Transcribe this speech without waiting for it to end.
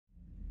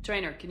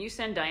Trainer, can you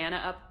send Diana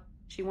up?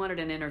 She wanted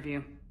an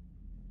interview.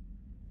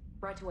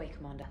 Right away,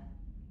 Commander.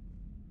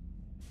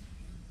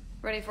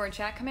 Ready for a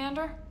chat,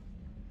 Commander?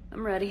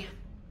 I'm ready.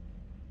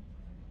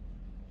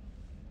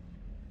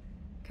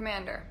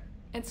 Commander,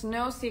 it's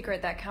no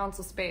secret that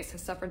Council Space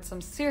has suffered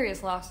some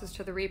serious losses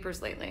to the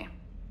Reapers lately.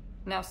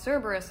 Now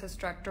Cerberus has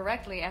struck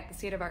directly at the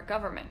seat of our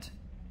government.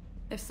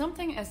 If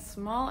something as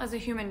small as a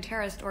human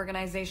terrorist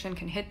organization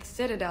can hit the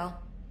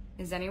Citadel,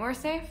 is anywhere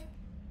safe?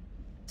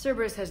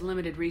 Cerberus has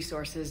limited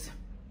resources.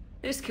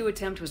 This coup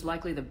attempt was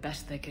likely the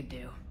best they could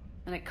do,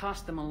 and it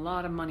cost them a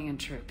lot of money and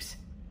troops.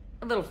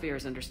 A little fear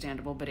is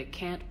understandable, but it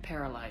can't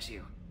paralyze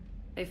you.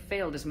 They've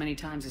failed as many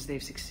times as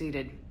they've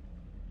succeeded.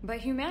 But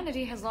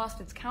humanity has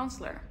lost its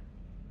counselor.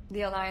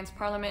 The Alliance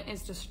Parliament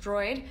is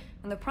destroyed,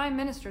 and the Prime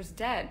Minister's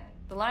dead.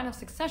 The line of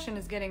succession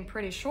is getting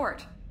pretty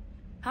short.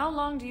 How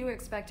long do you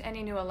expect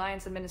any new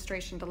Alliance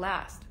administration to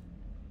last?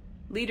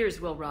 Leaders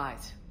will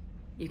rise.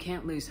 You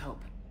can't lose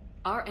hope.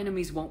 Our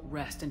enemies won't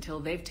rest until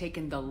they've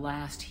taken the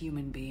last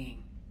human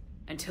being.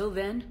 Until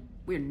then,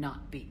 we're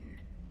not beaten.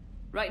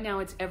 Right now,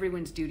 it's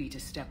everyone's duty to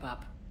step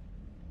up.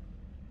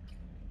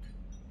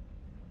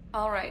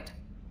 All right.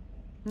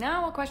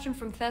 Now a question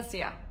from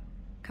Thessia.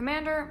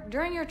 Commander,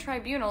 during your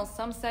tribunal,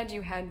 some said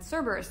you had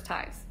Cerberus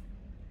ties.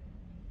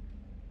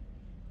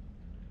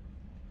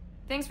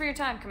 Thanks for your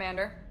time,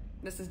 Commander.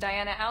 This is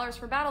Diana Allers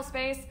for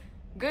Battlespace.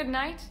 Good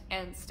night,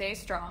 and stay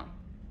strong.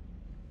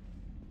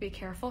 Be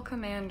careful,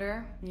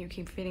 Commander. You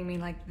keep feeding me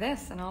like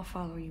this, and I'll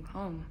follow you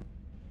home.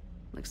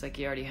 Looks like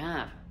you already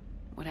have.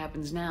 What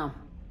happens now?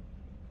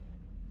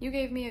 You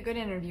gave me a good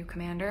interview,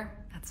 Commander.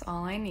 That's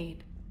all I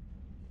need.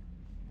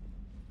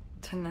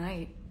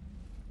 Tonight.